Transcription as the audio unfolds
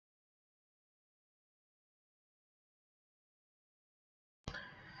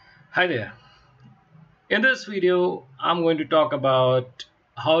Hi there. In this video, I'm going to talk about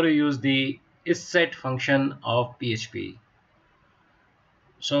how to use the Isset function of PHP.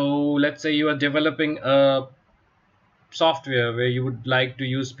 So let's say you are developing a software where you would like to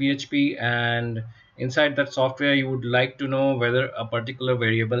use PHP, and inside that software you would like to know whether a particular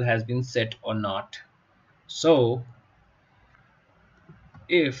variable has been set or not. So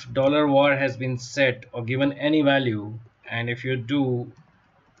if $var has been set or given any value, and if you do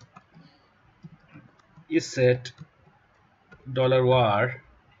isset $var,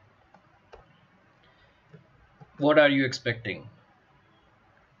 what are you expecting?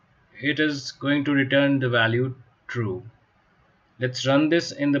 It is going to return the value true. Let's run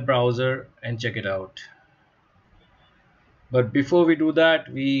this in the browser and check it out. But before we do that,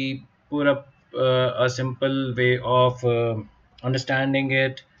 we put up a simple way of understanding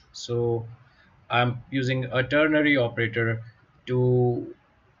it. So I'm using a ternary operator to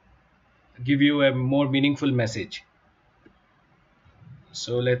give you a more meaningful message.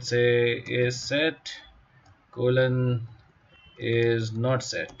 So let's say is set colon is not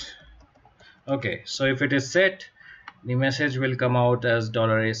set. Okay, so if it is set, the message will come out as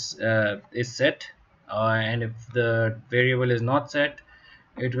 $is set, and if the variable is not set,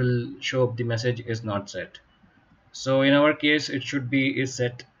 it will show up the message is not set. So in our case, it should be is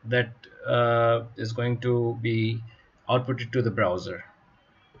set that is going to be outputted to the browser.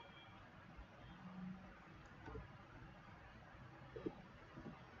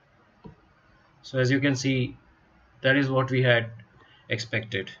 So as you can see, that is what we had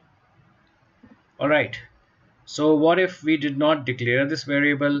expected. All right. So what if we did not declare this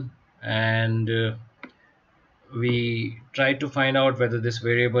variable, and we tried to find out whether this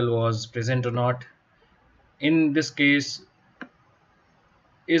variable was present or not? In this case,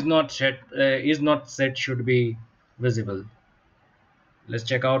 is not set should be visible. Let's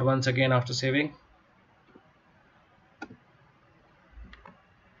check out once again after saving.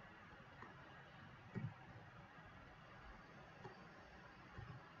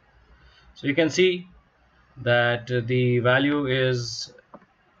 So you can see that the value is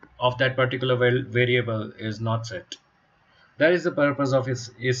of that particular variable is not set. That is the purpose of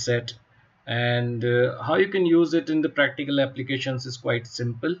is set, and how you can use it in the practical applications is quite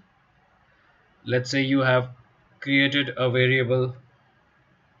simple. Let's say you have created a variable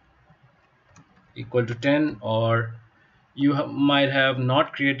equal to 10, or you might have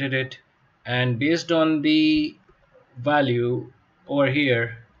not created it, and based on the value over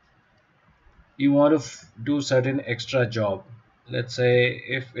here you want to do certain extra job. Let's say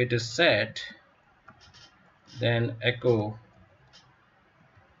if it is set, then echo,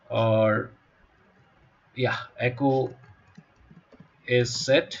 or echo is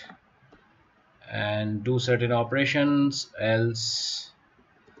set, and do certain operations, else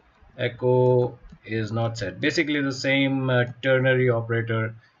echo is not set. Basically the same ternary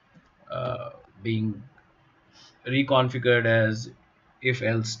operator uh, being reconfigured as if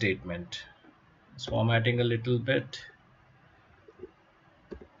else statement. It's formatting a little bit.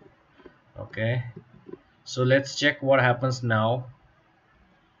 Okay, so let's check what happens now.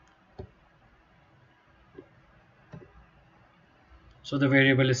 So the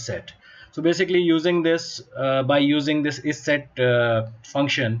variable is set. So basically using this by using this is set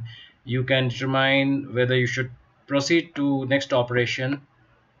function, you can determine whether you should proceed to next operation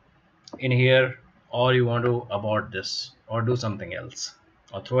in here, or you want to abort this or do something else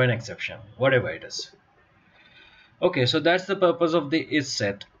or throw an exception, whatever it is. Okay, so that's the purpose of the is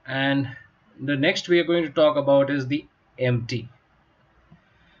set, and the next we are going to talk about is the empty.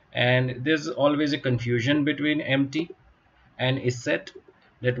 And there's always a confusion between empty and is set,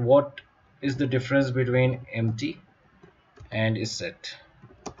 that what is the difference between empty and is set.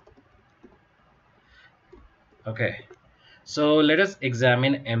 Okay, so let us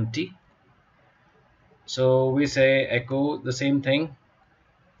examine empty. So we say echo the same thing,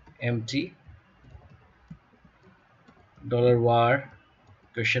 empty $var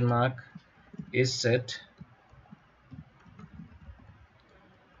question mark is set,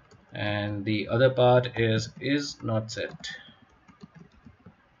 and the other part is not set.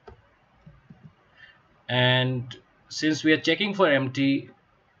 And since we are checking for empty,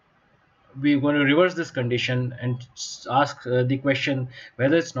 we're going to reverse this condition and ask the question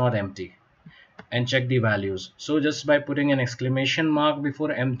whether it's not empty, and check the values. So just by putting an exclamation mark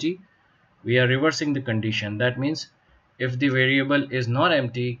before empty, we are reversing the condition. That means if the variable is not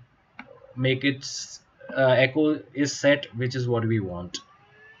empty, make its echo is set, which is what we want.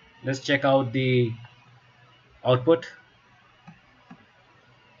 Let's check out the output.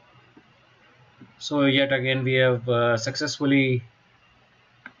 So yet again we have successfully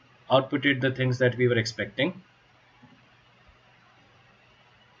outputted the things that we were expecting.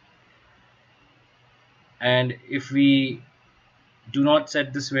 And if we do not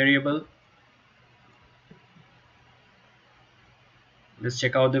set this variable, let's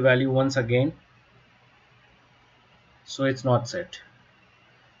check out the value once again. So it's not set.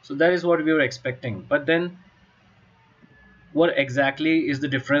 So that is what we were expecting. But then what exactly is the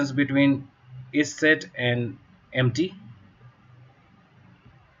difference between is set and empty?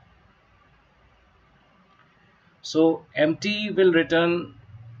 So empty will return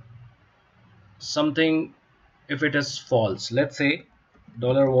something if it is false. Let's say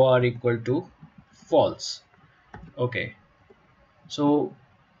 $var equal to false. Okay, so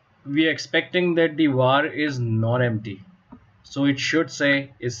we are expecting that the var is not empty, so it should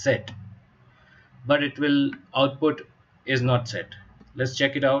say is set, but it will output is not set. Let's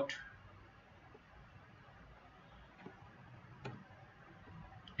check it out.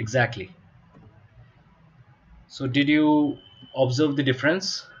 Exactly. So did you observe the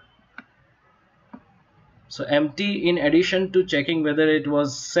difference? So empty, in addition to checking whether it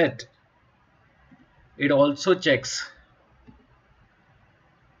was set, it also checks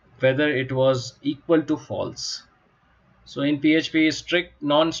whether it was equal to false. So in PHP strict,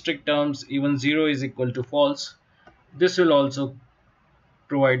 non-strict terms, even 0 is equal to false. This will also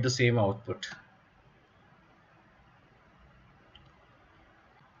provide the same output.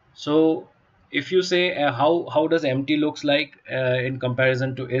 So if you say how does empty looks like in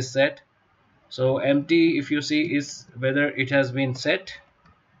comparison to is set. So empty, if you see, is whether it has been set.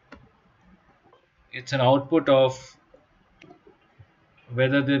 It's an output of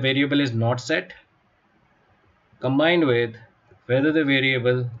whether the variable is not set combined with whether the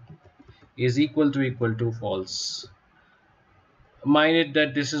variable is equal to false. Mind it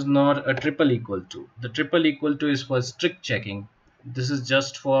that this is not a triple equal to. The triple equal to is for strict checking. This is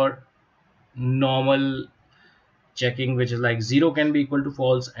just for normal checking, which is like 0 can be equal to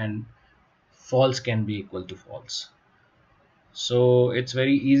false and false can be equal to false. So it's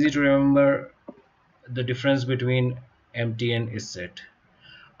very easy to remember the difference between empty and is set.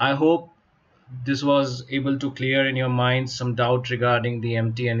 I hope this was able to clear in your mind some doubt regarding the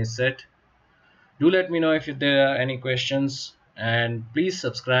empty and is set. Do let me know if there are any questions, and please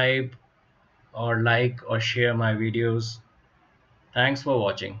subscribe or like or share my videos. Thanks for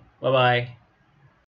watching. Bye bye.